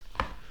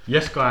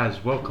Yes,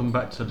 guys, welcome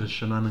back to the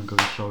Shenanigan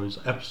Shows,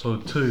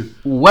 episode 2.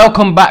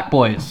 Welcome back,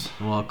 boys.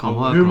 Welcome.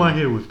 Who am I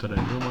here with today?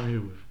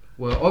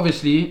 Well,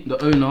 obviously,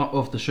 the owner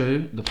of the show,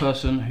 the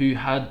person who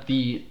had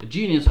the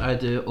genius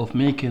idea of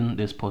making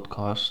this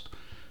podcast,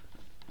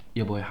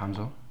 your boy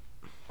Hamza,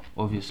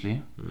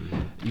 obviously.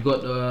 Mm-hmm. You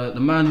got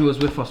the man who was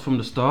with us from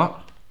the start,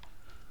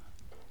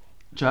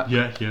 Jack.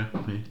 Yeah,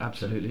 me.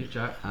 Absolutely,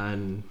 Jack.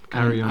 And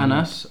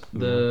Anas,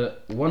 the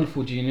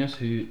wonderful genius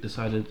who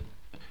decided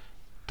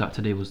that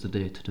today was the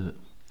day to do it.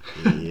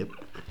 Yep.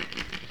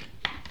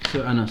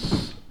 So,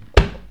 Anas,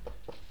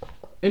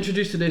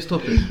 introduce today's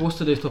topic. What's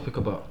today's topic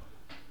about?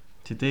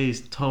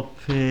 Today's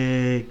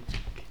topic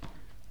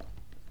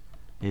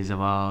is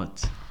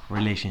about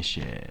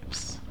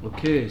relationships.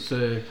 Okay,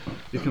 so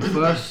we can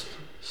first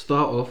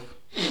start off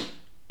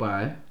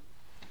by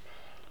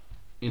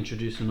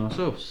introducing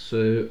ourselves.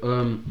 So,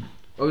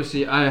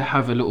 obviously, I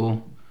have a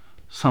little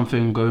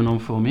something going on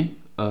for me.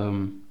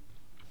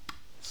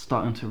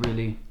 Starting to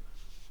really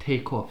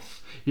take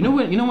off. You know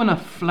when I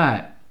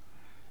fly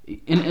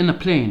in a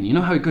plane, you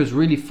know how it goes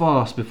really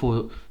fast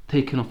before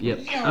taking off.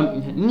 Yep.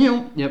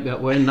 Yep.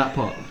 We're in that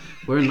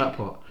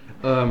part.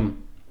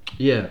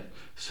 Yeah.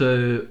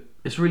 So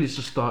it's really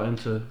just starting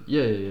to.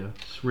 Yeah.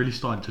 It's really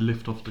starting to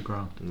lift off the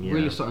ground. Yeah.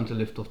 Really starting to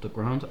lift off the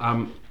ground.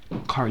 I'm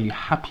currently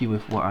happy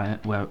with where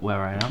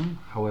I am.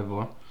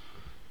 However,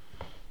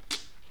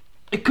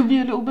 it could be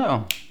a little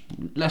better.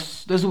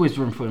 There's always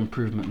room for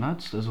improvement,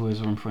 lads. There's always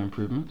room for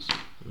improvements.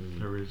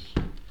 There is.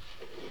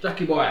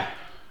 Jackie boy.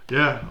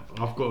 Yeah,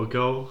 I've got a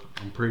girl.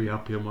 I'm pretty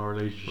happy in my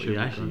relationship.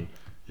 Actually?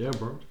 Yeah,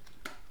 bro.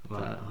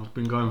 I've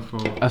been going for.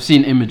 I've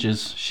seen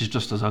images. She's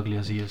just as ugly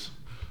as he is.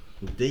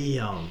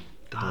 Damn.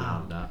 Don't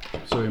have that.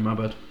 Sorry, my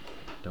bad.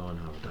 Don't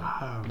have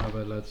that. My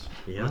bad, lads.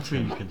 I don't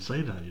think you can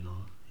say that, you know.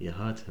 You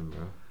hurt him,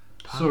 bro.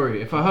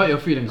 Sorry, if I hurt your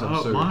feelings, I'm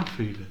sorry. My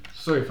feelings.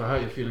 Sorry if I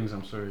hurt your feelings,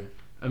 I'm sorry.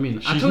 I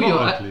mean, She's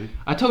not ugly.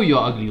 I tell you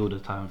you're ugly all the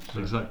time. So.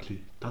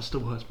 Exactly. That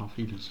still hurts my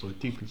feelings, though,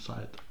 deep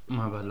inside.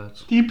 My bad,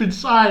 lads. Deep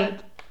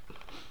inside.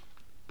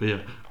 But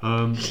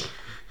yeah,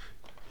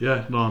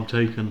 yeah. No, I'm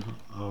taken.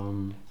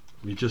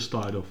 We just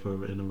started off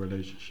in a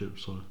relationship,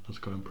 so that's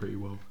going pretty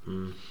well.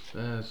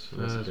 That's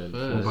What good.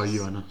 about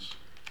you, Anas?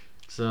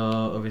 So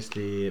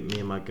obviously, me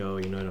and my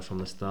girl, you know her from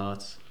the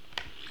start.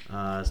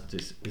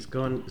 It's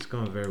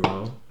going very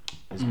well.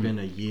 It's been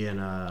a year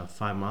and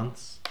 5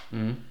 months,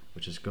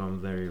 which is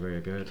going very,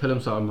 very good. Tell him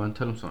something, man.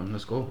 Tell him something.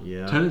 Let's go.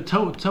 Yeah.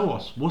 Tell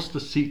us, what's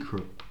the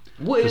secret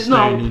What to is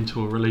staying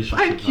into a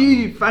relationship?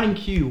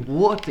 Thank you.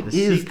 What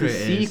is the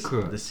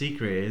secret? The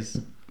secret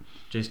is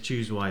just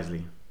choose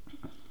wisely.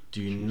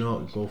 Do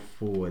not go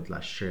forward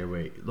like straight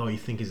away. Like you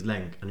think is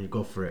length, and you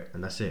go for it,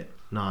 and that's it.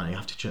 No, you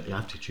have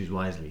to choose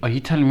wisely. Are you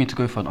telling me to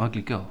go for an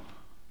ugly girl?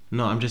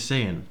 No, I'm just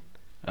saying.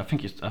 I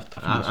think it's.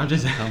 I'm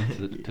just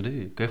to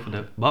do. Go for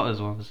the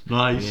butters ones.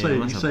 No, he's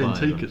saying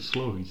take bad, it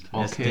slow.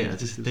 Okay.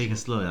 Just take it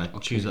slow.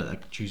 Choose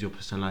your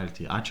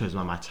personality. I chose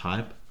my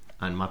type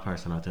and my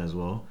personality as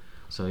well.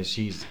 So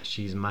she's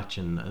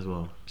matching as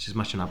well. She's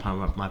matching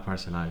my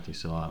personality.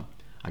 So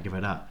I give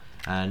her that.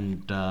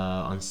 And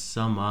on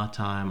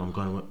summertime, I'm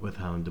going with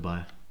her in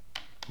Dubai.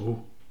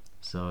 Oh,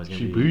 so it's gonna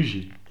she be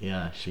bougie.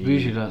 Yeah, she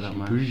bougie like that,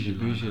 man. Bougie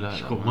like that.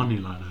 She got money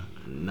like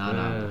that.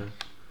 No.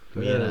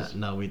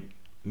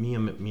 Me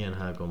and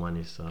her got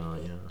money. So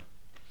yeah.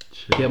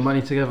 Shit. Get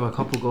money together.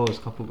 Couple goals.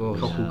 Couple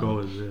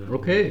goals. Yeah.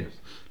 Okay.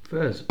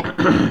 Fairs.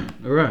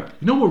 All right.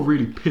 You know what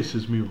really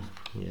pisses me off?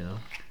 Yeah.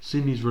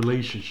 Seeing these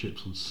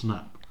relationships on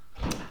Snap.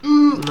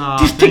 No,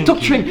 This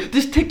TikTok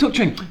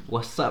trend.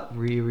 What's up,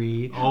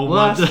 Riri? Oh,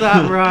 What's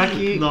up,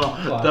 Rocky?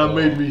 That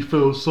made me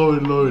feel so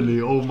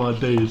lonely all my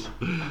days.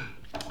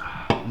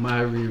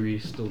 My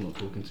Riri's still not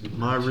talking to me.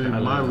 My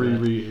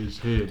Riri is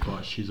here,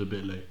 but she's a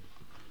bit late.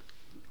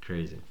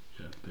 Crazy.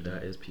 Yeah,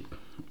 That is peak.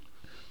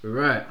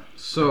 Right.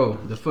 So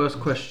the first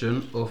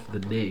question of the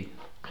day.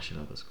 Chill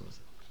out, let's go.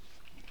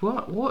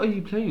 What are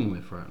you playing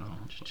with right now?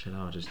 Just chill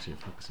out, just to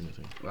focus on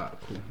anything. Right,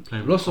 cool.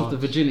 Playing Loss with of the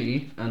cards.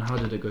 virginity, and how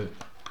did it go?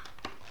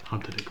 How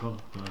did it go?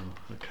 Oh,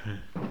 okay.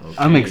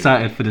 I'm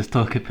excited for this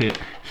topic.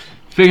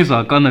 Things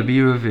are gonna be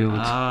revealed.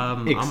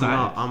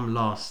 Excited. I'm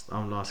lost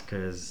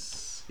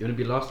because You wanna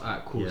be last?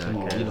 Alright, cool. yeah, Come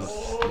on, be lost.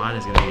 'cause mine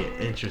is gonna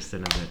be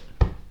interesting a bit.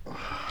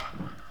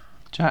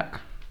 Jack.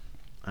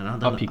 And I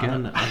Up you go.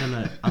 don't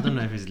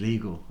know if it's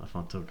legal if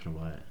I'm talking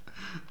about it.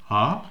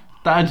 Huh?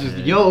 That just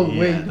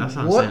Yeah, that's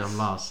what I'm saying. I'm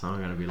lost. I'm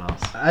gonna be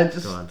lost.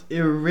 Go on. It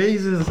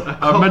raises a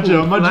couple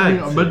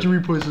Imagine we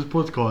post this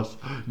podcast.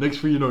 Next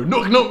thing you know,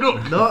 knock.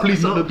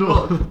 Please at the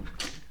door.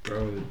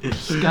 Bro, they're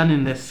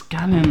scanning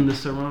the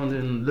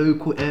surrounding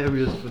local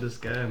areas for this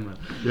guy, man.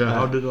 Yeah,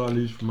 how did I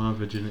lose my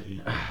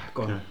virginity?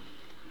 Go on. Okay.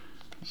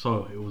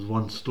 So it was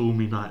one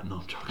stormy night. No,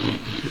 I'm joking.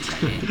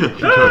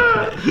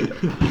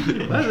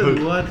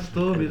 What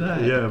stormy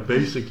night? Yeah,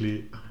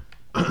 basically,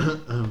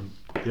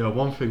 yeah,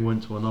 one thing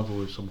went to another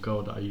with some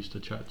girl that I used to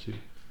chat to,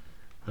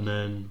 and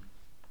then,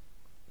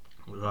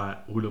 like,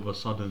 all of a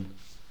sudden,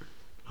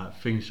 like,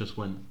 things just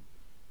went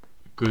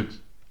good,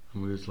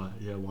 and we was like,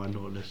 yeah, why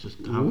not? Let's just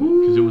have it,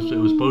 because it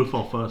was both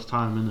our first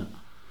time, innit?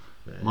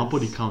 My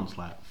body count's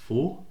like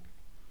 4.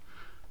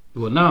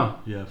 What now?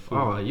 Yeah, 4.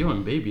 Oh, you're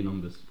on baby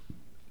numbers.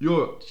 Do you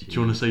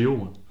want to say your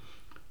one?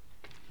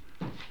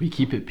 We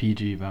keep it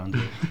PG round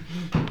here.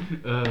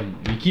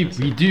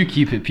 We do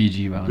keep it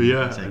PG round But here.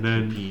 yeah, It's like and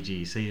then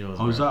PG. Say yours.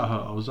 I was bro.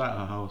 at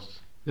her house.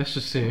 Let's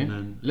just say. And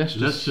then Let's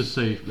just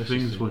say let's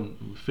things just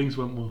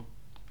say. went well.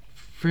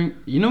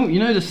 You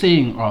know the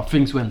saying, oh,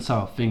 things went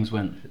south, things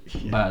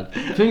went bad,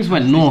 things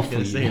went north for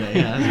Gonna you. say that,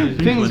 yeah, that's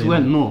what Things funny,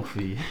 went man. north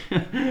for you.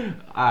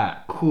 Alright,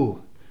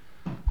 cool.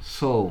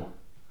 So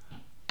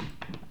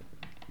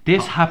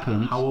this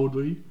happened. How old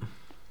were you?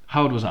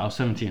 How old was I? I was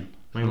 17.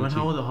 Wait,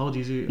 how old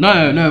is you? No,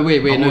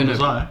 wait, How no, old no.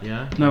 was I?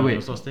 Yeah. No, wait.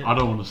 You're so still? I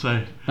don't want to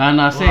say.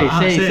 Nah, say.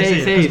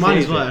 'Cause mine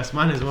is worse.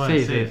 Mine is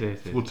worse. Say.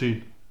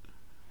 14.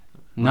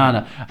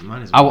 Nah.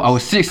 Mine is I worse.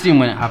 was 16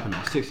 when it happened.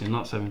 I was 16,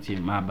 not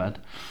 17. My bad.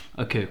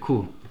 Okay,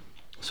 cool.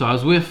 So I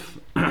was with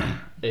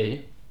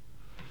A.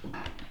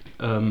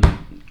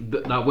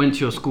 That went to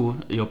your school,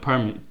 your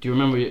primary. Do you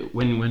remember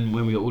when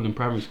we were all in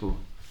primary school?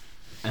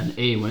 And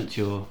A went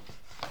to your.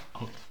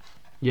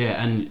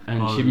 Yeah, and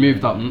Oh, she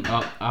moved up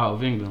out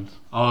of England.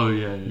 Oh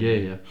yeah.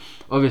 Yeah.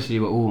 Obviously,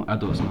 we're all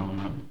adults now and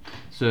that.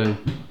 So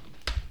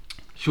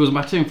she was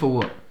my team for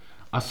what?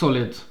 A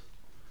solid.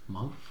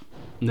 Month.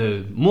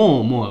 No,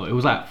 more. It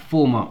was like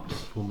 4 months.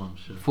 4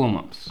 months. Yeah. 4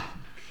 months.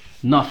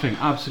 Nothing,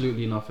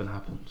 absolutely nothing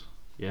happened.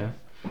 Yeah.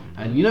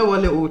 And you know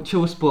what little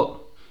chill spot?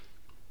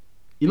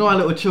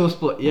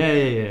 Yeah.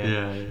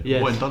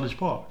 Yeah. What, in Dulwich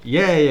Park?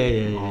 Yeah.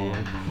 Oh, no.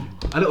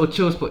 A little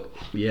chill spot.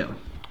 Yeah. What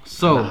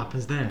So,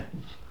 happens there?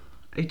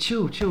 hey,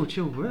 chill.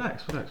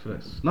 Relax.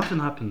 Nothing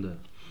happened there.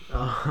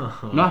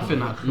 Oh.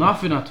 Nothing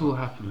at all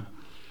happened.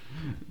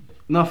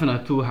 Nothing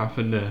at all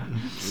happened there.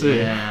 So,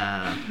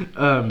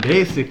 Yeah.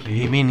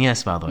 basically. You mean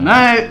yes, by the way?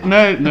 No,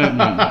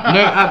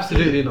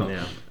 absolutely not.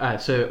 Yeah.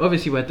 Alright, so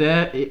obviously we're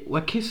there,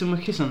 we're kissing.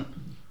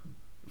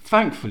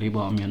 Thankfully,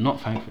 well, I mean,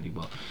 not thankfully,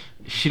 but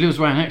she lives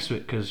right next to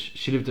it because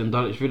she lived in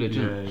Dulwich Village.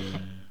 innit?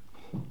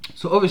 Yeah.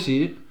 So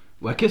obviously,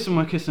 we're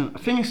kissing.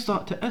 Things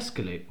start to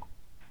escalate.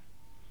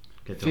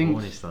 Get the Things-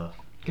 horny stuff.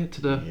 Get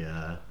to the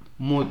Yeah.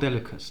 more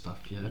delicate stuff,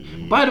 yeah?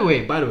 Yeah. By the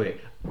way,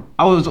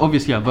 I was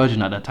obviously a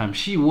virgin at that time.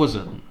 She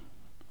wasn't.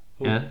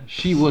 Yeah?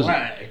 She wasn't.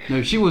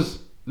 No, she was.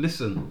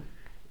 Listen,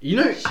 you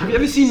know, have you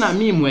ever seen that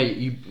meme where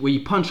you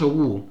punch a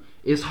wall?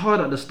 It's hard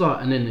at the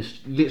start and then it's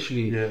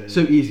literally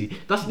so easy.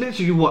 That's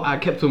literally what I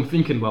kept on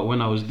thinking about when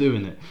I was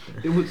doing it.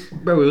 It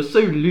was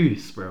so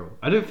loose, bro.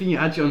 I don't think you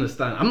actually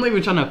understand. I'm not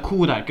even trying to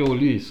call that girl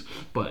loose,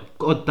 but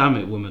god damn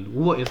it, woman,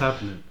 what is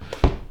happening?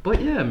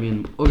 But yeah, I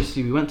mean,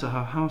 obviously we went to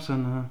her house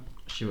and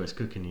She was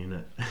cooking, you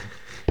know.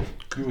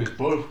 We was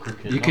both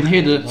cooking. you can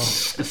hear the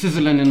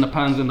sizzling in the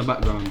pans in the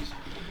background.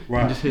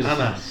 Right. just hear the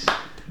Anas, sound.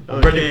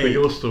 I'm ready for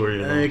your story.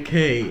 You know.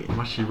 Okay. I'm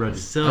actually ready.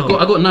 So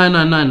I got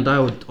 999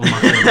 dialed on my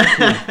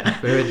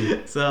phone. We're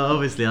ready. So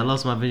obviously I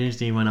lost my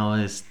virginity when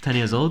I was 10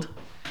 years old.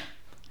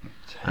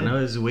 I know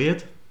it's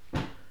weird,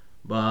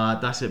 but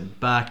that's it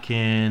back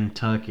in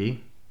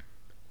Turkey.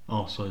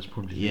 Oh, so it's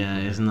probably Yeah,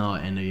 legal. it's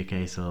not in the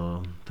UK,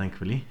 so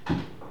thankfully.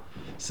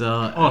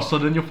 So Oh, so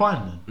then you're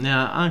fine then.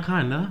 yeah, I'm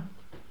kinda.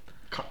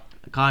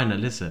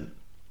 Listen.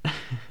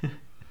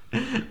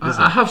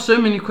 I have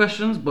so many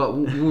questions, but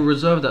we'll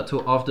reserve that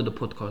till after the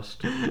podcast.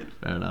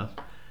 Fair enough.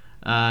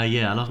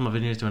 Yeah, I lost my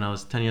virginity when I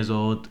was 10 years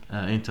old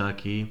in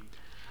Turkey.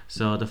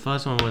 So the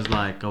first one was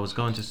like I was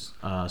going to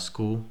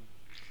school,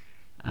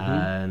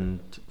 and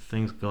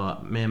things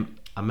got.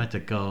 I met a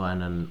girl,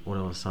 and then all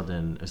of a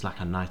sudden it's like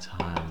a night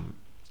time.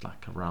 It's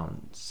like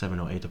around 7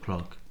 or 8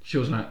 o'clock. She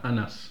was like,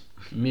 Anas,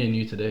 me and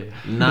you today.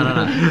 No. No,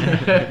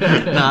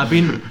 I've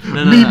been.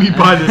 No, Meet me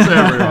by this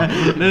area.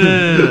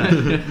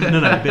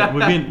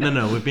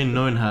 No. We've been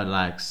knowing her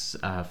like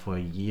for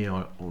a year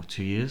or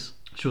 2 years.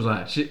 She was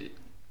like,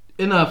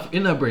 in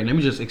her brain, let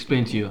me just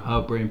explain to you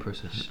her brain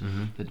process.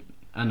 That,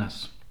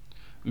 Anas,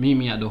 meet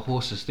me at the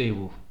horse's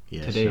stable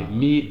Yeah, today, sure.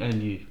 me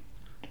and you.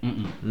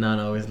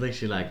 No, it's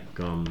literally like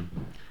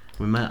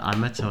I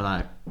met her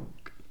like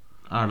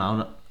I don't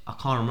know. I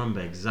can't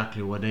remember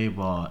exactly what day,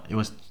 but it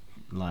was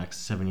like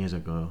 7 years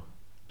ago.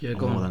 Yeah, Or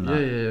go more on. than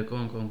that. Yeah, go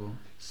on.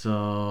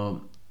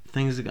 So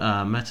things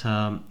met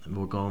her.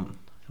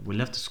 We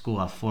left the school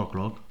at 4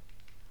 o'clock.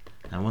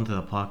 and went to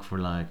the park for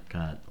like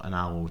an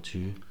hour or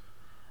two,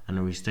 and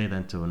then we stayed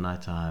until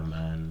night time,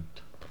 and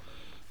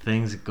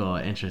things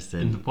got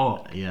interesting. In the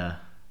park? Yeah.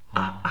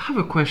 I have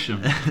a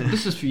question.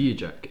 This is for you,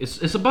 Jack.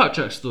 It's about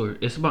Jack's story.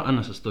 It's about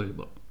Anas' story,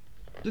 but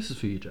this is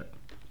for you, Jack.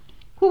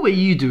 What were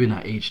you doing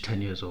at age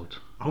 10 years old?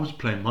 I was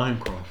playing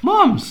Minecraft.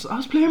 Mums, I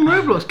was playing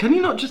Roblox. Can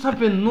you not just have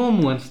been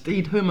normal and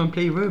stayed home and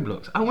play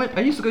Roblox?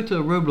 I used to go to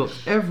a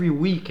Roblox every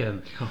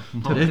weekend to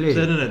play.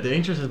 No. The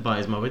interesting part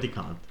is my body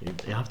count.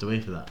 You have to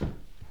wait for that.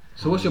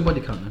 So what's your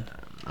body count then?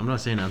 I'm not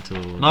saying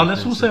until. Now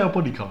let's all say our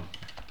body count.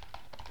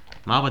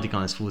 My body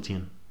count is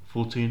 14.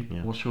 14.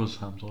 Yeah. What's yours,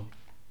 Hamza?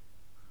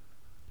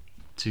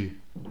 2.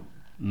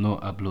 No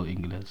hablo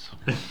inglés.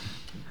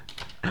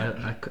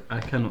 I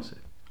cannot say.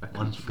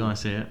 One's Go and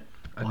say it.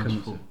 I One's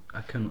cannot full. say.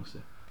 I cannot say.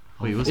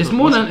 Wait, It's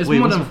more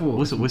than 4.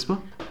 What's a whisper?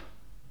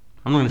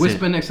 I'm not gonna Whisper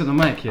say. next to the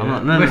mic, yeah. I'm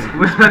not- no.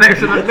 Whisper next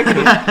to the. Look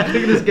at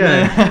this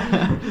guy.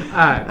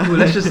 Alright, cool.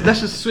 Let's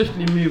just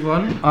swiftly move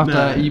on after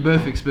No. you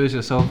both expose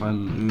yourself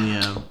and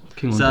Yeah.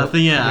 King on So I top.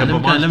 think Yeah, let but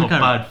me mine's let me not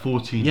carry. bad.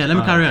 14. Yeah, let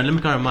me carry on. Let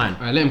me carry on mine.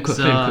 Alright, let him cook.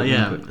 So let him cook,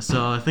 yeah, let him cook.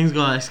 so things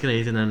got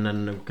escalated and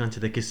then we got to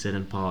the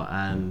kissing part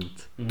and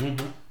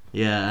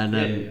yeah, and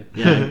then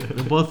Yeah,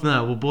 we both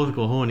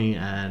go horny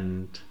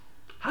and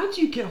How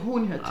do you get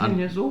horny at 10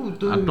 years old,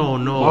 dude? I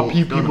don't know. My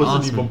PP don't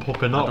wasn't ask even me.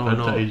 popping I up don't at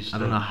know. that age. I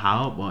don't know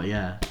how, but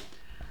yeah.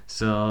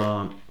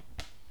 So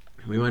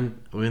we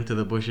went to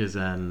the bushes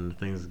and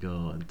things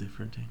go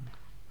different.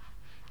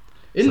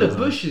 In the So,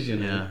 bushes, you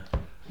know. Yeah.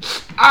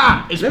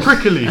 Ah, it's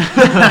prickly.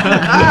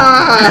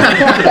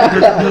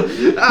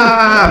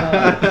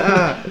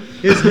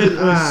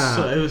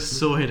 It was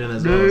so hidden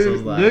as well. So I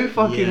was like, No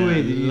fucking yeah, way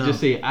did you no. just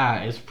say,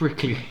 it's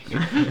prickly.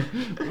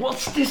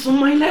 What's this on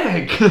my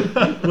leg?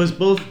 It was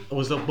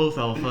both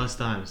our first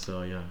time,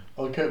 so yeah.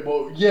 Okay,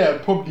 well, yeah,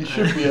 probably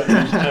should be at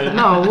age 10.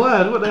 No,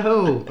 word, what the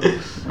hell?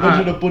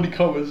 Imagine a body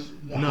count was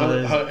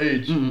No, her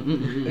age.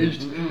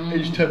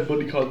 Age 10,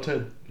 body count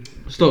 10.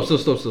 Stop.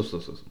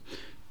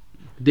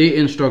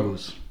 Dating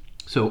struggles.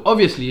 So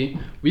obviously,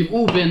 we've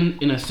all been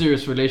in a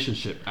serious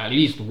relationship at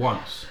least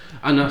once.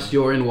 And us,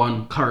 you're in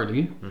one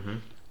currently.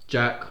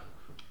 Jack,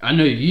 I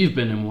know you've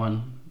been in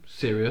one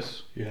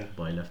serious. Yeah.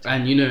 Boy left.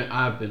 And you know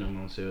I've been in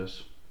one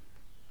serious.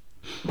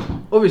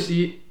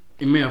 Obviously,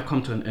 it may have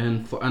come to an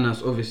end. For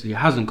Anas, obviously, it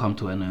hasn't come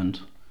to an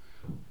end.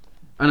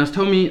 Anas,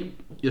 tell me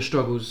your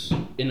struggles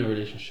in a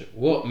relationship.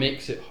 What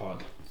makes it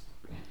hard?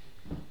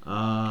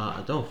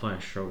 I don't find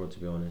struggle, to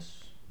be honest.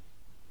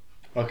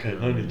 Okay,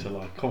 no need to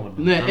lie. Come on.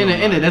 No, in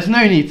it, there's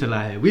no need to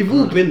lie here. We've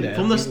all been there.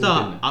 From the We've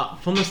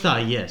all been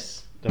start,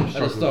 yes. There was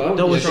At the struggles. start?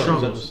 There was Yeah.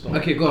 struggles. there.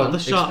 Okay, go on. At the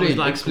start Explain, was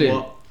like explain.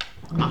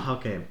 what?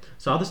 Okay,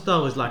 so at the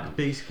start was like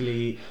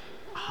basically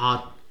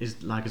hard.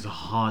 It's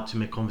hard to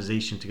make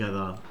conversation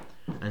together,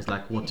 and it's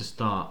like what to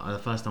start. The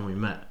first time we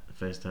met,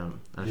 first time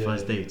and Yeah,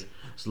 first yeah, date,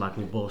 it's like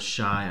we're both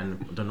shy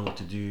and don't know what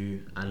to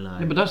do, and like.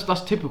 Yeah, but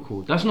that's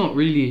typical. That's not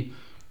really.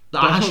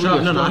 I That's not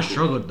really a struggle.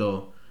 struggled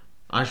though.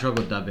 I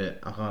struggled that bit.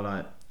 I can't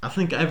lie. I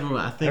think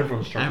everyone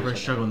Everyone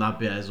struggled that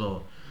bit as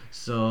well.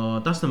 So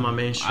that's not my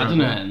main I struggle.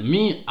 don't know.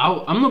 Me,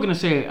 I'm not gonna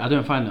say I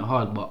don't find it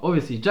hard, but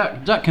obviously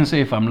Jack can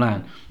say if I'm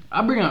lying.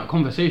 I bring out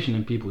conversation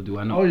and people do.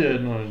 I know. Oh, yeah,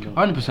 no.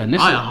 100%.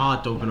 This I is,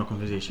 hard to open a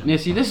conversation. yeah,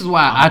 see, this is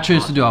why I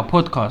chose to do a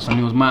podcast, and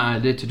it was my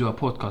idea to do a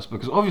podcast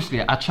because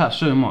obviously I chat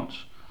so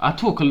much. I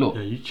talk a lot.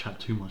 Yeah, you chat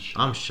too much shit.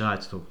 I'm shy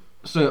to talk.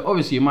 So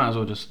obviously you might as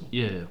well just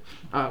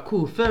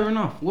cool, fair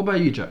enough. What about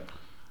you, Jack?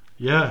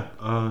 Yeah,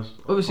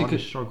 Obviously,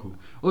 hardest struggle.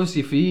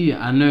 Obviously for you,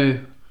 I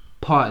know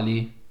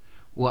partly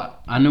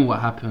what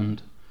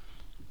happened,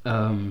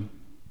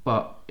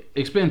 but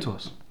explain to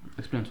us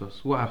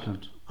what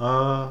happened.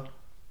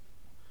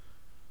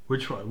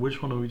 Which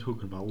one are we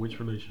talking about? Which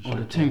relationship? Or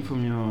the thing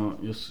from your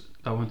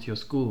that went to your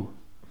school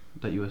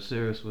that you were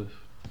serious with.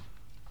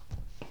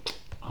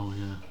 Oh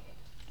yeah.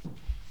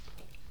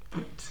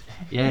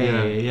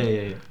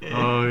 Yeah.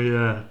 Oh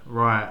yeah.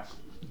 Right.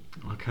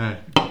 Okay.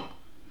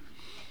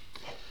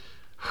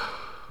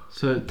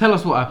 So tell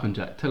us what happened,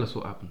 Jack. Tell us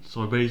what happened.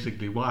 So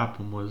basically, what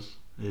happened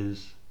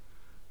is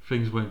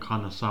things went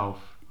kind of south.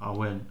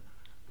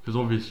 Because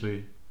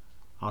obviously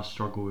I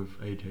struggle with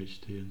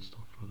ADHD and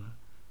stuff like that.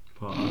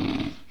 But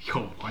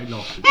yo, why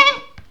laughing?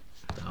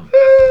 Damn.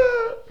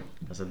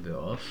 That's a bit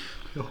off.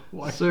 Yo,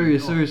 why Sorry.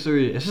 It's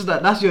just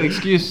that's your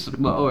excuse.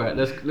 But all right,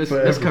 let's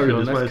carry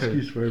on.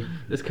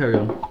 Let's carry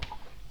on.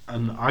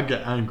 And I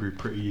get angry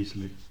pretty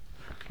easily.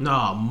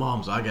 Nah,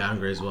 moms, I get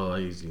angry as well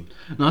easily.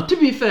 Now, to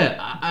be fair,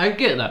 I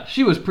get that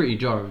she was pretty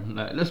jarring.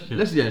 Like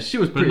she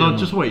was But pretty. no,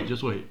 annoying.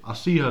 just wait. I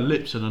see her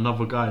lips and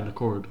another guy in the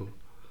corridor.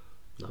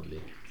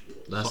 Lovely.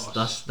 That's So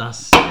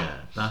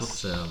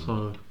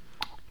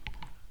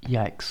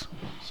Yikes.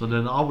 so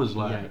then I was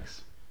like,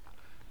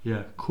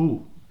 yeah,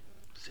 cool.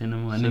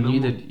 Cinema. And then you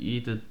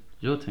did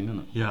your thing,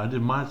 innit? Yeah, I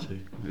did my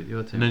thing. With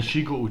your thing. And then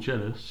she got all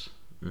jealous.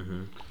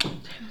 Mhm.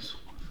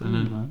 And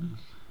then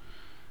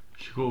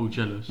she got all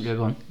jealous. Yeah,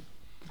 go on.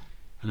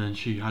 And then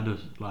she had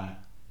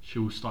she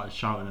all started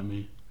shouting at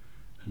me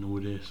and all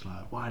this,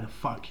 like, why the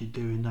fuck you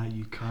doing that,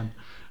 you cunt,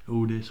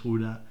 all this, all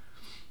that.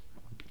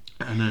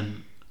 And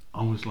then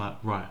I was like,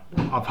 right,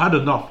 I've had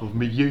enough of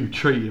you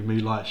treating me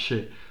like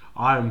shit.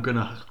 I am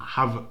gonna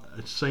have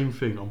the same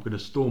thing. I'm gonna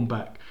storm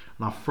back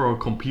and I throw a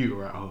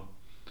computer at her.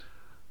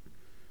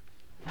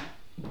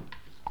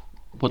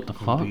 What the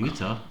fuck?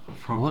 Computer.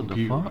 Throw a What the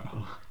computer fuck? at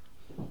her.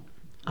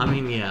 I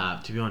mean, yeah.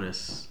 To be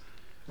honest,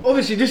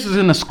 Obviously, this is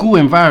in a school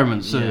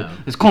environment, so Yeah.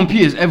 there's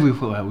computers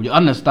everywhere. We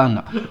understand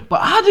that.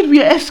 But how did we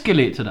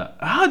escalate to that?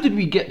 How did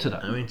we get to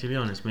that? I mean, to be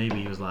honest, maybe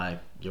he was like,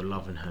 you're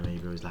loving her. Maybe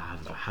he was like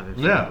having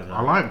fun Yeah, with her.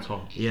 I liked her.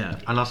 Yeah.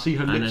 And I see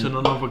her And lips then-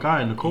 and another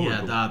guy in the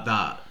corridor.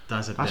 Yeah,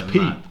 that's a That's bit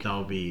peak. mad. That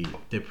would be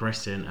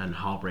depressing and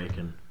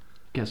heartbreaking.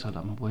 Gets like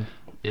that, my boy.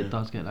 It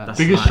does get like that. That's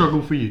Biggest like-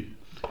 struggle for you?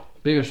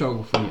 Biggest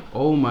struggle for me.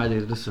 Oh my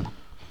days, listen.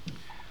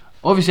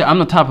 Obviously, I'm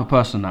the type of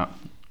person that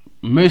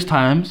most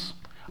times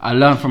I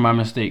learn from my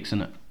mistakes,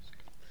 innit?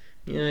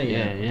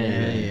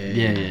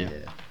 Yeah.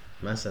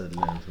 Man said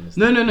learn from mistakes.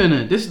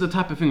 No. This is the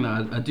type of thing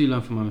that I do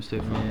learn from my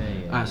mistake.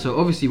 Alright, so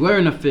obviously we're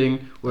in a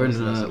thing. We're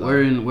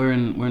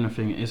in a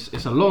thing.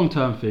 It's a long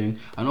term thing,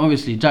 and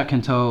obviously Jack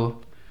can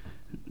tell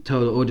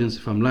the audience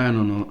if I'm lying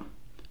or not.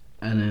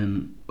 And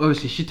then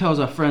obviously she tells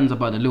her friends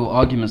about the little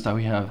arguments that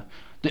we have.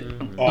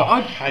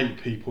 I hate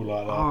people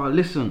like that. Oh,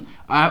 listen,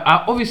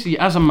 I obviously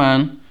as a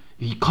man,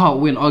 you can't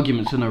win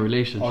arguments in a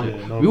relationship. Oh,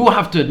 yeah, no. We all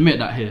have to admit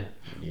that here.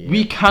 Yeah.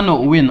 We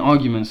cannot win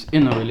arguments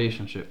in a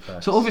relationship.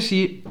 Facts. So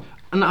obviously,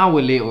 an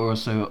hour later or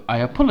so, I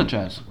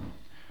apologize.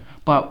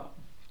 But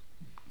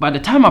by the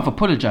time I've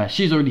apologized,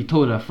 she's already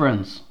told her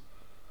friends.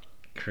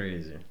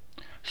 Crazy.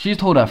 She's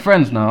told her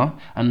friends now,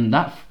 and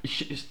her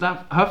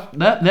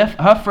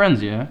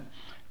friends, yeah.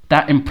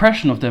 That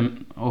impression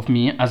of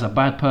me as a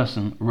bad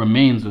person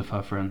remains with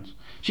her friends.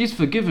 She's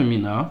forgiven me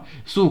now.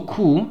 It's all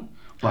cool,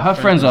 but her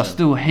friends are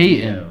still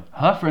hating. Yeah.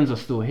 Her friends are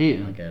still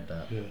hating. I get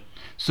that. Yeah.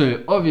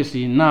 So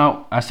obviously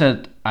now I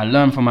said I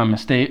learn from my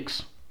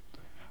mistakes.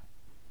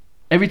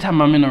 Every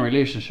time I'm in a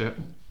relationship,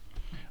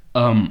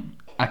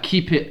 I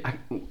keep it.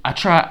 I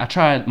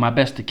try my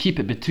best to keep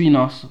it between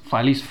us for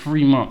at least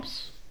 3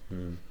 months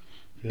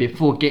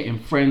before getting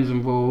friends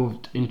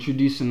involved,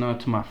 introducing her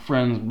to my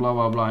friends, blah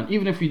blah blah. And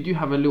even if we do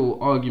have a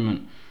little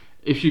argument,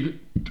 if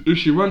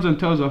she runs and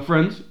tells her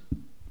friends,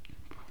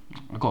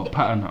 I got a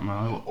pattern that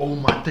man. All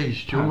my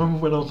days. Do you remember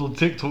when I was on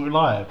TikTok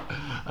live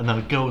and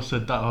that girl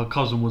said that her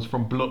cousin was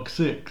from Block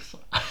 6?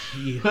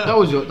 That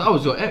was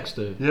your ex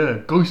though. Yeah,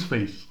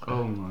 Ghostface.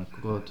 Oh my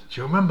god. Do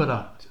you remember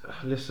that?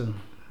 Listen,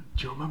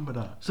 Do you remember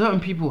that? certain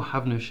people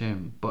have no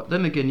shame, but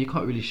then again, you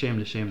can't really shame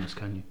the shameless,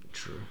 can you?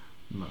 True.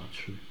 No,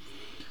 true.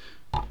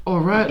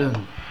 Alright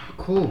then,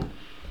 cool.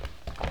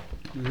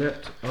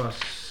 Let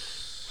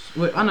us.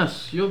 Wait,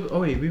 Anas, you're. Oh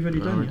wait, we've already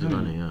done it.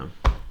 haven't we? Yeah.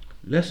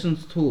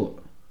 Lessons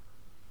taught.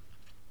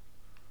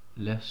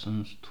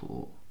 Lessons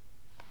taught.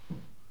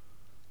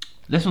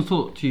 Lessons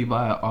taught to you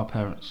by our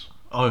parents.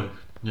 Oh,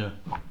 yeah.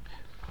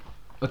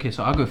 Okay,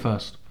 so I'll go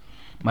first.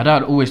 My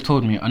dad always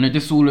told me, I know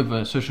this is all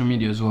over social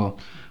media as well,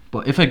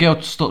 but if a girl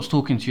stops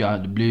talking to you out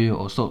of the blue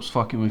or stops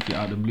fucking with you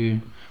out of the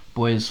blue,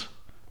 boys,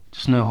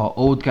 just know her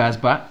old guy's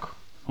back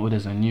or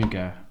there's a new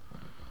guy.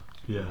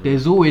 Yeah.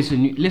 There's always a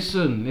new.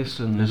 Listen. There's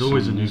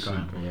always a new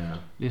listen. guy. Yeah.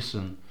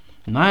 Listen,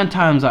 9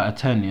 times out of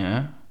 10,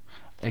 yeah,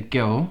 a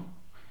girl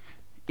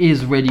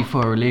is ready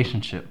for a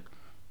relationship.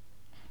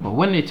 But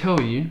when they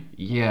tell you,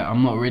 yeah,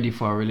 I'm not ready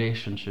for a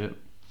relationship,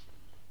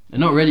 they're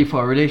not ready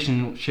for a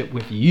relationship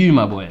with you,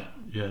 my boy.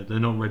 Yeah, they're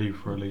not ready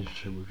for a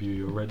relationship with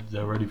you.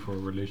 They're ready for a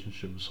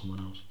relationship with someone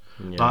else.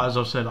 Yeah. But as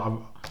I've said,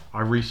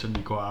 I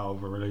recently got out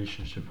of a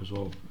relationship as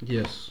well,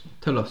 Yes.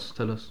 Tell us.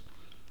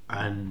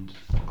 and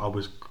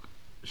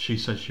she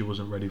said she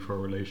wasn't ready for a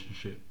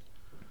relationship.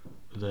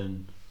 But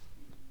then,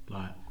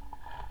 like,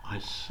 I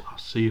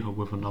see her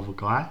with another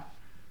guy,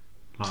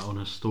 like on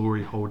a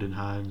story holding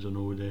hands and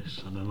all this,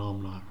 and then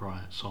I'm like,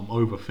 right, so I'm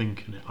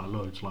overthinking it like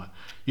loads. Like,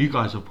 you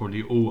guys are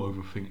probably all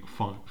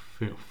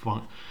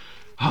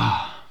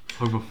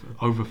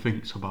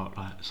overthinks about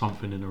like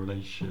something in a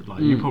relationship.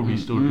 Like, you probably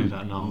still do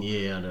that now.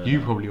 Yeah, I know You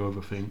that. probably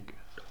overthink.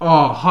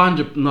 Oh,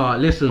 100. No,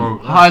 listen. Bro,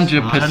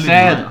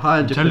 100%.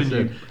 I'm telling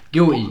you, 100%.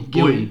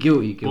 Guilty.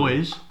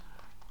 Boys,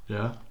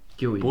 yeah,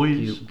 Guilty.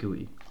 boys-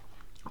 Guilty.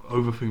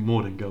 overthink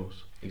more than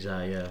girls.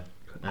 Exactly. Yeah.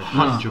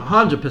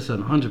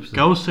 100%.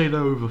 Girls say they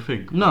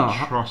overthink. No,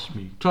 trust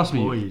me. trust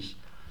me. Boys,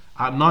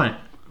 at night,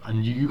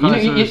 and you You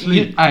guys are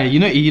asleep.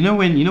 know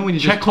when you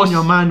Check just on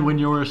your man when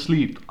you're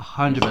asleep.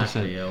 100%.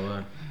 Exactly, yeah.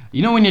 Well,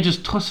 You know when you're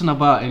just tossing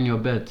about in your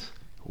bed.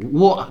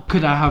 What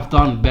could I have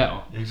done better?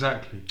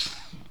 Exactly.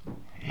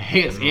 It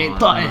hits like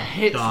that. It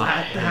hits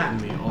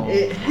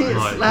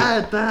Right.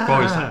 like that.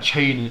 Bro, it's that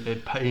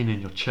pain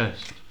in your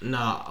chest.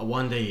 Nah,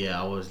 one day,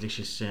 yeah, I was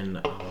literally saying,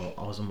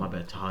 I was on my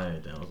bed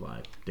tired, and I was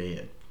like,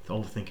 the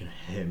overthinking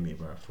hit me,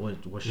 bro.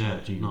 What should Yeah, I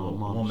do? no,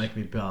 What mums. make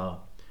me better?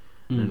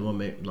 And what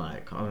make,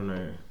 like, I don't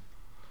know,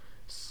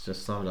 it's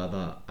just something like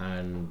that,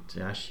 and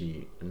it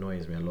actually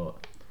annoys me a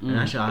lot. And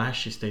actually, I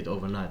actually stayed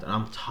overnight, and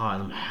I'm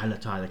tired. I'm hella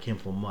tired. I came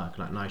from work,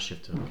 like night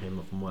shift. I came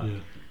up from work, Yeah.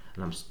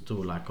 and I'm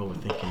still like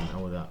overthinking and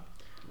all that.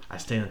 I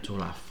stayed until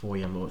like 4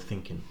 a.m.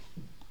 overthinking.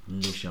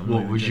 Literally, I'm not What,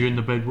 even was you in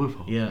joking. the bed with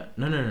her? Yeah,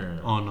 no.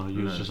 Oh, no,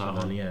 you was just at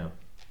home. Yeah.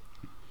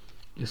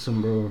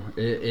 Listen, bro,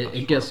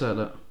 it gets like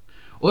that.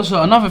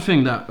 Also, another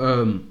thing that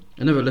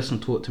another lesson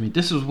taught to me.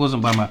 This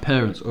wasn't by my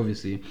parents,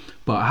 obviously,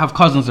 but I have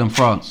cousins in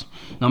France.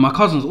 Now,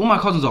 all my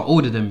cousins are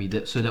older than me,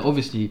 so they're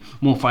obviously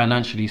more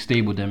financially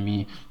stable than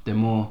me. They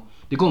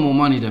got more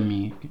money than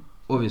me,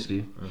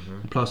 obviously.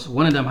 Plus,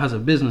 one of them has a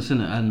business in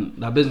it, and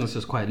that business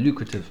is quite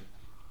lucrative.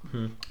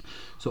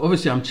 So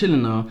obviously, I'm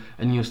chilling now,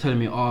 and he was telling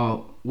me,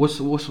 "Oh, what's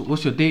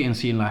your dating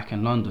scene like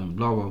in London?"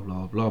 Blah blah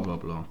blah blah blah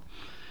blah.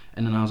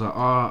 And then I was like,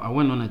 I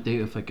went on a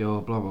date with a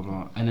girl, blah blah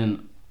blah. And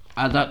then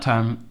at that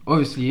time,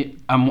 obviously,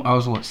 I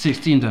was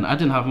 16 then. I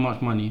didn't have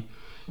much money.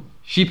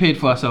 She paid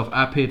for herself.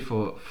 I paid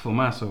for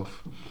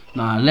myself.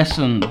 Now,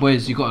 lesson,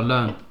 boys, you gotta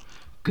learn,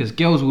 because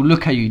girls will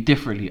look at you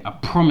differently. I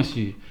promise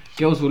you,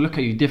 girls will look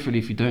at you differently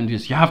if you don't do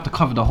this. You have to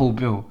cover the whole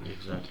bill.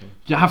 Exactly.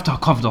 You have to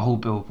cover the whole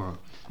bill, bro.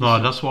 No,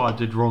 that's what I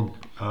did wrong.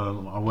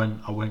 I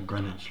went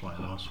Greenwich like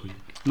last week.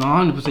 No,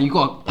 100%. You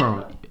got, bro.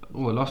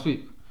 What, last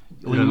week?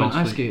 When you went last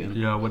ice week. skating?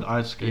 Yeah, I went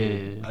ice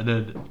skating. Yeah. And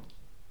then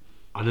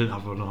I didn't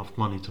have enough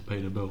money to pay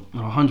the bill.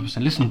 No,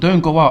 100%. Listen,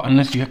 don't go out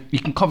unless you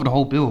can cover the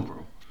whole bill,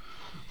 bro.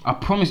 I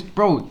promise,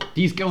 bro.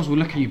 These girls will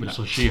look at you, but like,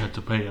 So she had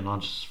to pay, and I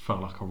just felt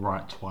like a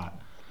right twat.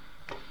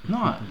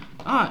 no,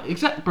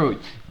 exact, bro.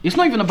 It's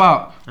not even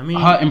about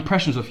her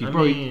impressions of you,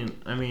 bro.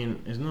 I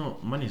mean, it's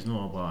not. Money's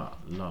not about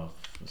love.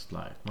 It's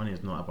like money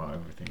is not about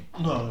everything.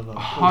 No.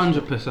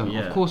 100%, Yeah.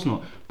 of course not.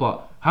 But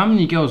how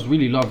many girls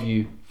really love you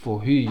for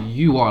who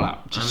you are, like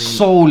just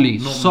solely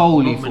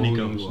solely not for many who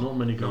girls. you are? Not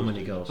many girls. Not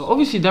many girls. So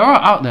obviously there are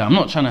out there. I'm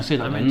not trying to say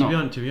that I they're mean,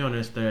 not. to be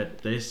honest, there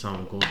is some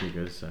gold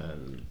diggers,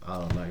 and I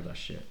don't like that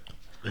shit.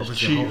 There's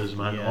Obviously, cheaters,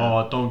 man. yeah.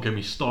 Oh, don't get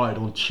me started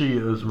on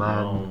cheaters,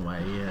 man. Oh my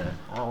yeah.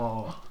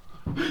 Oh,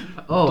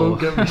 Oh, don't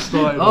get me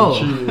started Oh. on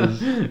cheaters.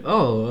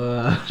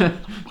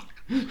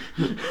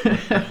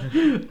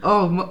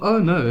 Oh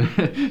no,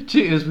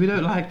 cheaters. We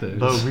don't like those.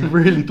 No, we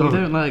really We don't.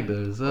 don't like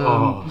those.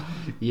 Oh.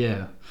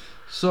 Yeah.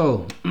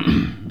 So.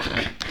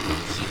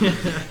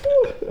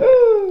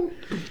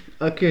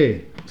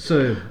 Okay.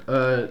 So, do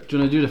you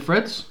wanna do the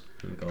threads?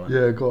 Go on.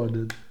 Yeah, go on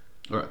then.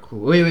 Alright, cool.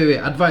 Wait.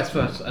 Advice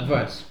first.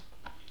 Advice.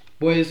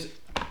 Boys,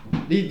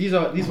 these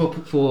are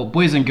for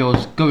boys and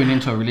girls going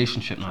into a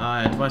relationship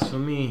now. Advice for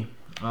me: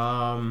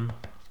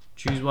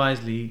 choose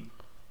wisely,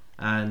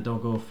 and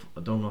don't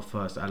go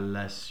first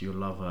unless you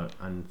love her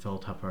and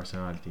felt her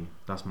personality.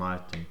 That's my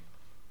thing.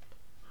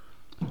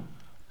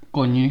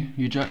 Go on,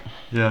 you Jack.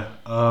 Yeah,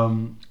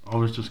 I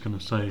was just gonna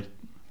say,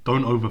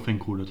 don't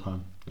overthink all the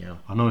time. Yeah,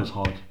 I know it's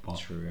hard, but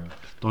true. Yeah.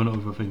 don't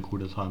overthink all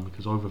the time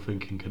because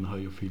overthinking can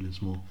hurt your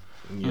feelings more.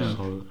 Yeah.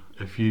 So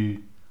if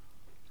you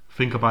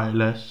think about it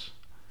less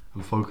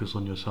and focus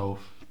on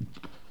yourself,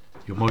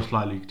 you're most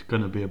likely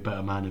gonna be a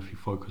better man if you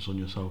focus on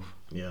yourself.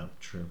 Yeah.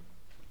 True.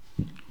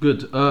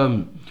 Good.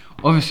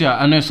 Obviously,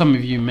 I know some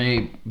of you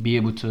may be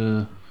able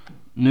to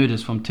know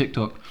this from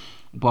TikTok,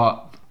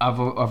 but I've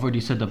already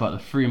said about the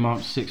 3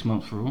 months, 6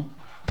 months rule.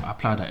 I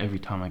apply that every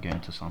time I get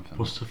into something.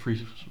 What's the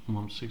 3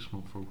 month, 6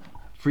 month rule?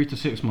 3 to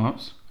 6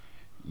 months.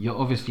 You're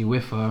obviously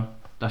with her.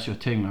 That's your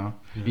thing now.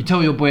 Yeah. You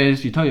tell your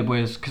boys,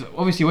 because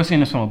obviously we're saying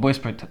this from a boy's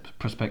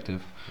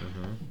perspective.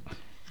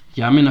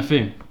 Yeah, I'm in a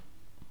thing.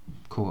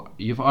 Cool.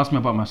 You've asked me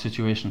about my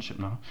situationship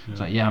now. It's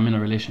like, yeah, I'm in a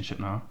relationship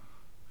now.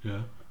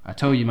 Yeah. I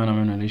tell you, man, I'm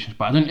in a relationship,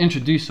 but I don't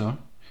introduce her.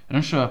 I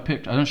don't show her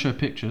I don't show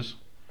pictures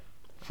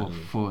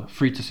for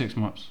 3 to 6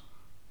 months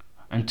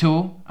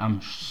until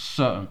I'm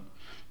certain,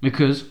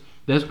 because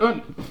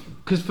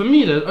for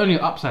me there's only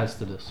upsides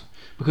to this.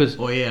 Because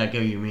Oh yeah, I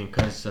get what you mean.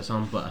 Because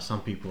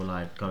some people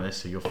like, let's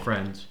say your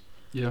friend.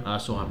 yeah, I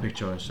saw her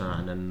picture and so,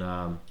 and then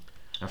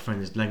her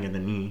friend is longer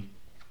than me.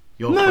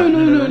 No,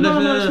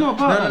 it's not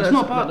about that. It's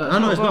not about that. I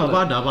know It's it's not not about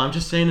about that, but I'm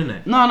just saying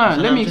it. No,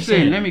 let me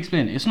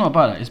explain. It's not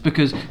about that. It's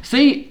because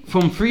say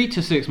from 3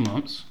 to 6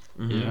 months,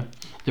 yeah,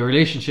 the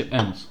relationship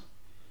ends,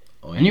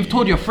 and you've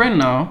told your friend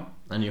now.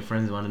 And your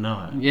friends want to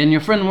know it. Yeah, and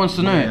your friend wants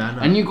to know it, Yeah, I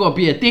know. and you gotta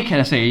be a dickhead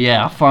and say,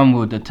 yeah, I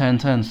fumbled the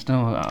 10-10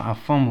 still, I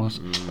fumbles.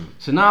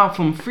 So now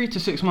from 3 to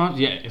 6 months,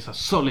 yeah, it's a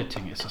solid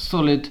thing. It's a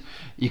solid.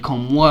 You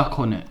can work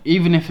on it,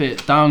 even if it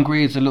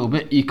downgrades a little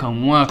bit. You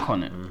can work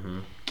on it.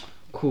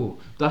 Cool.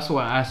 That's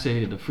why I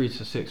say the 3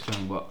 to 6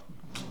 thing, but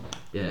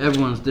yeah,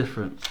 everyone's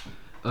different.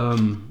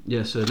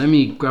 Yeah. So let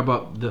me grab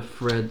up the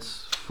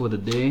threads for the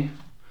day.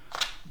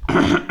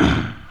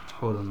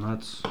 Hold on,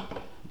 lads.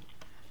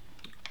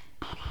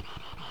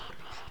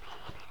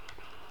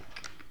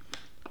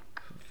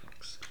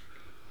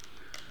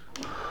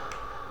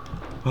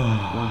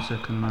 One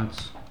second,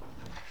 lads.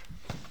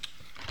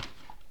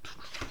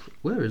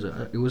 Where is it?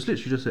 It was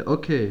literally just say,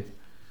 okay.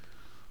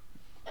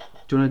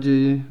 Do you want to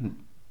do?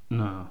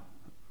 No.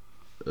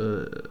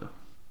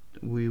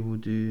 We will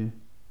do.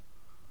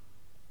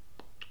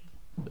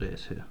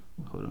 It's here.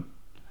 Hold on.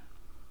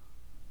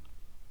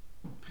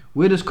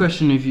 Weirdest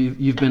question if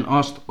you've been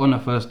asked on a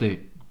first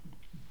date.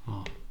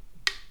 Oh.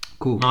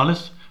 Cool. Now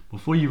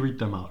before you read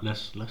them out,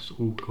 let's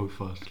all go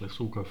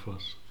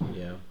first.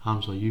 Yeah.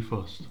 Hamza, you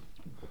first.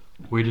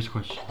 Weirdest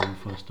question on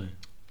the first date.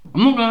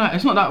 I'm not gonna lie,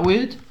 it's not that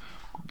weird,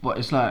 but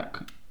it's like,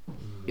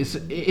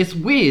 it's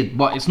weird,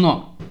 but it's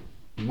not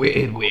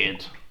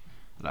weird.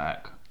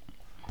 Like,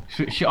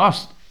 she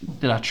asked,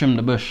 did I trim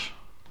the bush?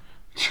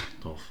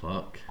 Oh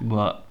fuck.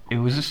 But it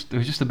was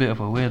just a bit of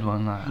a weird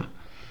one.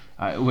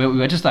 Like, we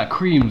were just at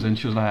Creams, and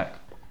she was like,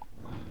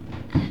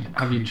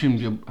 have you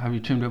trimmed your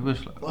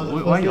bush? Like,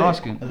 why are you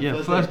asking?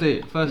 Yeah, first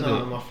date.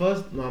 My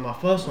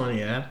first one,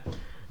 yeah,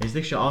 is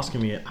literally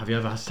asking me, have you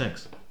ever had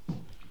sex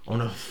on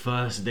a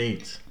first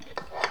date?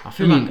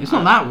 I mean, it's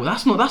not that weird.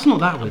 That's not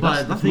that weird.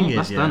 But the thing is,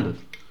 that's standard.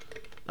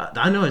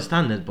 I know it's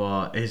standard,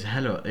 but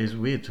it's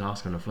weird to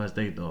ask on a first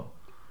date though.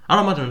 I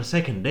don't mind on a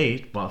second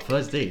date, but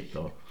first date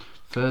though.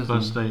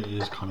 First date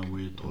is kind of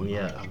weird though.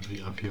 Yeah. Like, have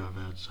you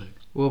ever had sex?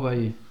 What about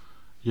you?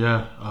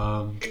 Yeah.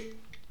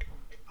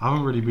 I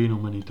haven't really been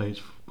on many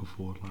dates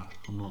before. Like,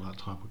 I'm not that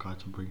type of guy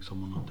to bring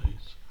someone on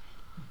dates.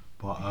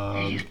 But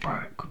He's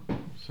broke.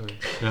 Sorry.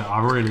 yeah,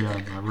 I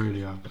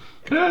really am.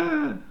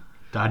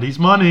 Daddy's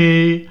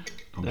money.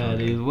 I'm That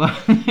joking. is one.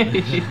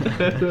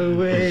 No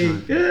way.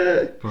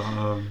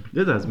 But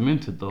This is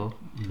minted though.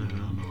 yeah, I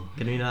know.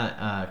 Can we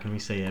not? Can we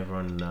say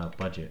everyone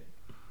budget?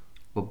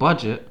 But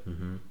budget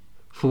Mm-hmm.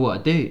 for what,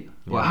 a date?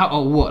 Well, Yeah. how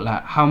or what?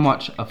 Like how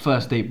much a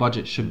first date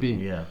budget should be?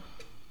 Yeah.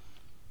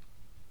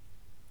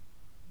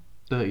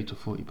 30 to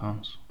 40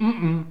 pounds.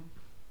 No,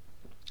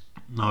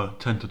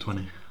 10 to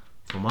 20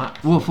 For my,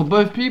 Well, for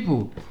both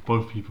people. for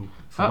both people.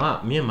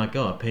 me and my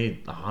girl, I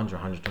paid 100,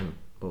 120.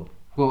 Both.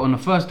 Well, on the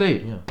first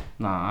date. Yeah.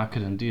 Nah, I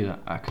couldn't do that.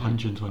 I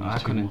couldn't. 120 I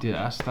is too couldn't much. do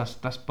that.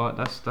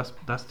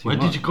 That's too Where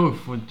much. did you go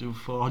for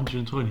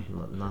 120?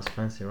 Nice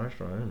fancy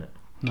restaurant, isn't it?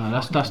 No,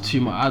 that's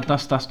too much.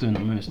 That's doing the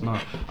most. No,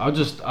 I'd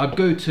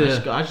go to.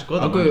 I just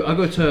got I them.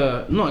 go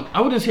to not.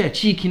 I wouldn't say a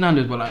cheeky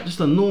Nando's, but like just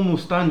a normal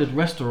standard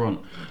restaurant.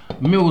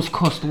 Meals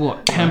cost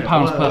what, £10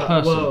 per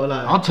person.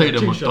 I'll take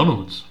the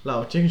McDonald's.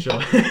 Like chicken shop.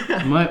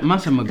 Man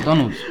said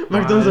McDonald's.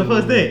 McDonald's the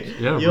first date.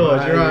 Yeah, You're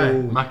bro. dry.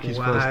 Mackey's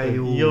first date.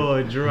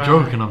 You're dry.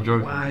 I'm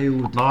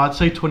joking. No, I'd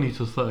say 20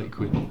 to 30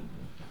 quid.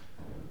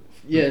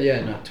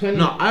 Yeah, no. 20.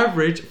 No,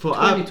 average for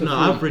 20 to 40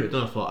 average quid.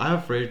 no for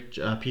average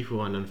people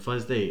on the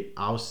first date,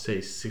 I would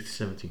say 60,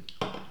 70.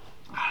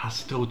 That's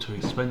still too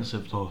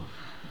expensive though.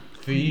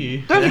 For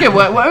you. Don't forget,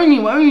 we're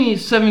only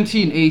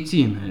 17,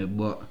 18 here,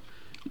 but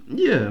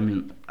yeah,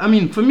 I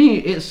mean, for me,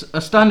 it's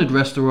a standard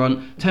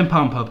restaurant,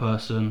 £10 per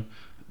person,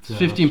 Yeah,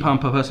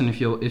 £15 per person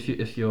if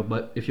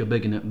you're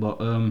begging it, but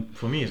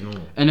For me, it's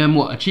normal. and then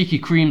what, a cheeky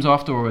creams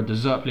after or a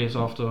dessert place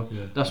after?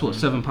 Yeah. That's what,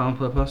 £7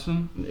 per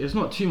person. It's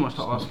not too much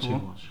to It's ask not for,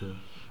 too much, yeah.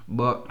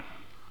 but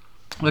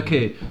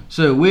okay.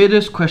 So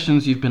weirdest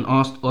questions you've been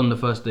asked on the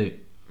first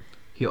date.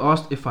 He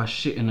asked if I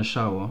shit in the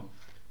shower.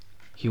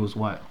 He was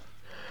white.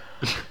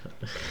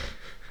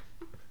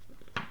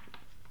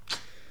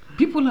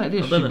 People like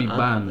this I don't should be know,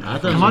 banned. I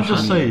don't Can I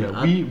just say,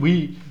 I-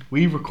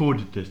 we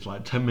recorded this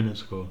like 10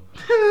 minutes ago.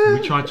 We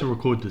tried to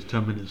record this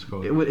 10 minutes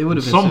ago. It would have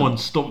been Someone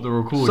stopped the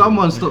recording.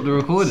 Someone stopped the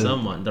recording.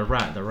 Someone, the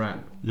rat.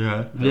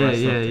 Yeah.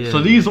 Yeah.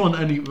 So these aren't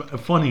any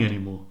funny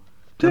anymore.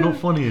 They're not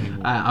funny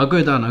anymore. Alright, I'll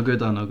go down. Yeah, go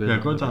down a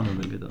bit. Go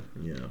down.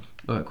 Yeah.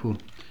 Alright, cool.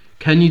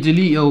 Can you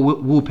delete your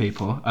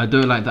wallpaper? I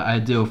don't like the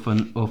idea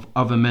of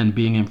other men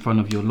being in front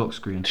of your lock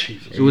screen.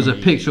 It was a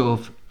picture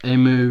of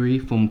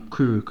Emori from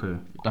Kuroko.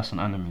 That's an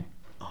anime.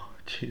 Oh,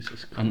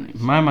 Jesus Christ. And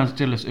my man's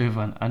jealous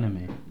over an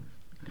anime.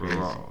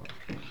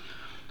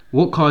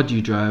 What car do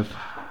you drive?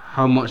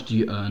 How much do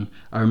you earn?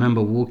 I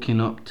remember walking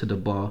up to the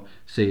bar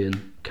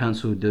saying,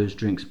 "Cancel those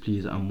drinks,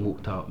 please," and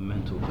walked out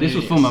mental. This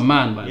was from a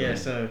man, by the Yeah. way.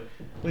 So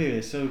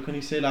wait. So can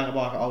you say like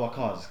about our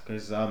cars?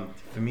 Because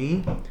for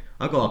me,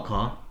 I got a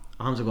car.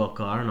 Hamza got a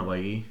car. I don't know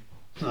about you.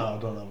 No, I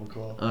don't have a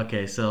car.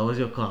 Okay. So what's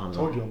your car, Hamza?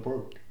 Told you I'm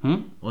broke.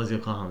 What's your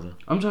car, Hamza?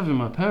 I'm driving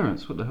my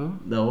parents. What the hell?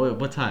 No.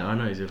 What type? I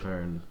know it's your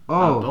parent.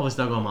 Oh.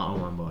 Obviously I got my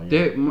own one, but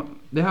yeah.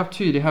 They have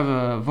two. They have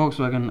a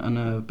Volkswagen and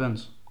a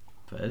Benz.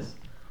 Fez.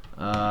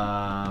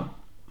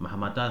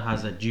 My dad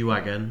has a G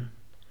wagon,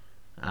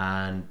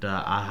 and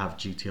I have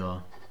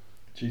GTR.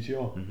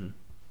 GTR. Mm-hmm.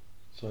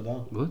 So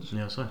down. What?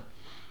 Yeah, so.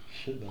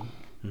 Shit then.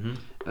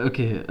 Mm-hmm.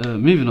 Okay,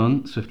 moving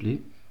on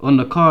swiftly. On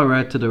the car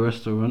ride to the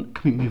restaurant,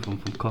 can we move on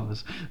from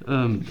cars?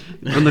 On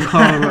the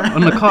car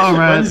I'm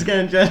ride, just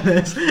getting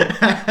jealous.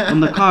 on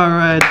the car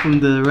ride from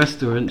the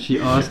restaurant, she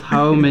asked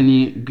how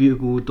many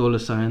Google dollar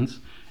signs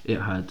it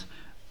had.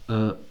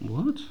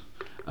 What?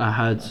 I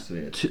had That's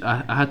weird.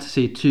 I had to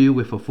say 2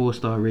 with a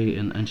 4-star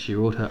rating, and she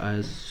rolled her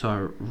eyes, so I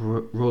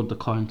rolled the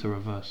car into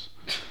reverse.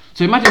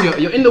 So imagine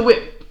you're in the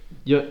whip,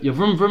 you're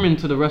vroom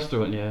into the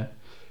restaurant, yeah,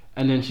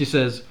 and then she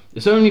says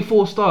it's only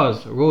 4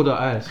 stars. Roll her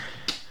eyes.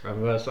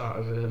 Reverse out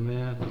of here,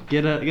 man.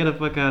 Get the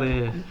fuck out of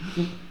here.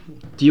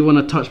 Do you want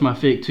to touch my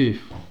fake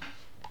tooth?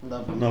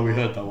 No, we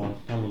heard that one.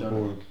 That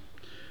was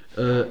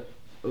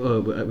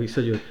boring. We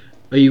said you.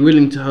 Are you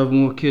willing to have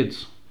more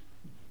kids?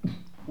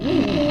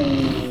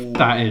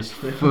 That is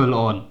full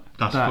on.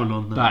 That's full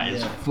on. That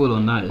is Yeah. full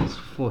on. That is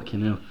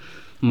fucking hell.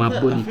 My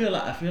buddy.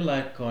 I feel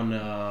like on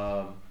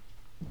I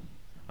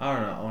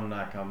don't know, on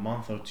like a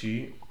month or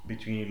two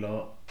between you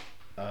lot,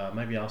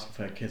 maybe asking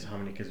for kids. How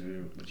many kids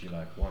would you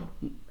like want?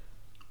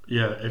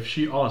 Yeah, if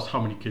she asked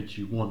how many kids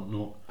you want,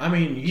 not I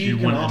mean, do you you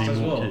can want ask any as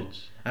more well.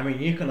 kids. I mean,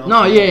 you can ask.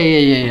 No, as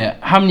yeah.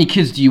 How many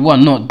kids do you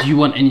want? Not do you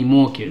want any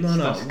more kids? well.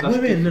 No, That's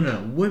women.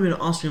 different. No. Women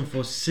asking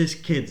for 6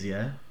 kids.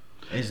 Yeah,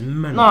 it's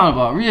mental. No,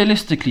 but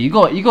realistically, you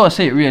got to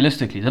say it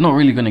realistically.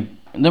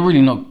 They're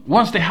really not.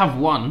 Once they have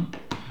one,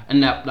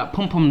 and that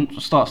pom pom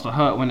starts to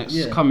hurt when it's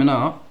Yeah. coming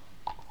out,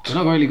 they're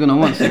not really gonna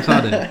want 6,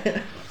 are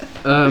they?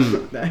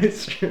 That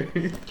is true.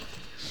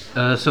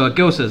 So a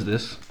girl says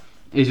this: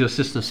 "Is your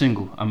sister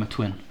single? I'm a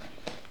twin."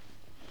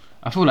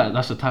 I feel like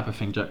that's the type of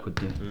thing Jack would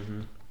do.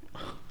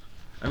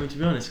 I mean, to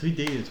be honest, who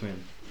dated a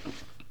twin?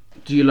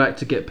 Do you like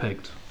to get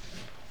pegged?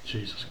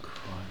 Jesus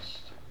Christ.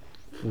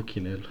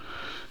 Fucking hell.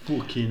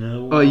 Fucking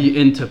hell. Are you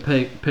into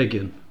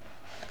pegging?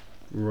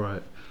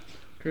 Right.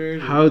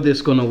 Crazy. How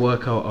this gonna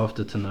work out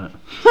after tonight?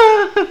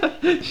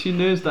 She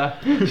knows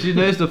that. She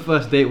knows the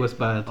first date was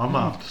bad. I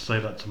might have to say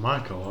that to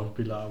Michael. I'd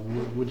be like,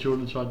 what do you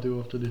want to try to do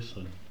after this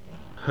then?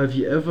 Have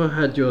you ever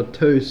had your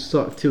toes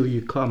sucked till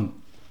you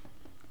come?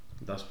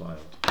 That's wild.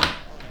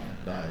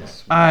 That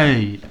is.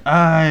 Aye,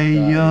 That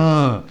is- you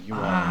are-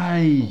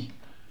 aye.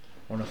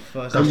 On a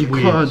first. That's You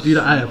weird. can't do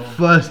that at a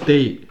first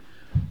date.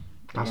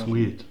 That's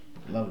weird.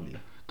 Lovely.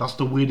 That's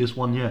the weirdest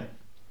one yet.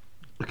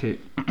 Okay,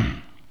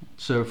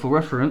 so for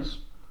reference,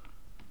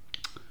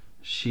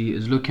 she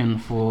is looking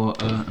for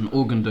an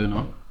organ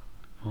donor.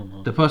 Oh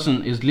no. The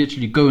person is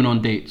literally going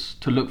on dates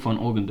to look for an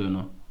organ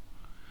donor.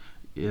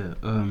 Yeah.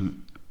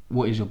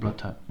 What is your blood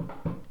type?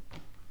 Okay,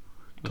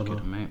 Dunno.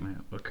 then, mate.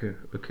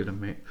 Okay, then,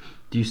 mate.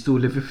 Do you still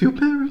live with your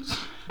parents?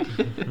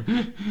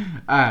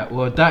 Alright.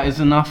 Well, that is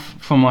enough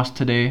from us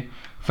today.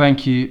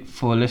 Thank you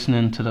for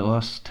listening to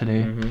us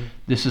today.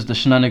 This is the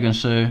Shenanigans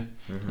Show.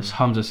 It's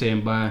Hamza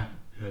saying bye.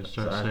 Yeah, it's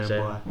So just I'd saying say-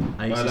 bye.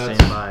 I used Bye, to lads.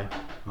 say bye.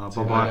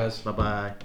 Bye bye. Bye bye.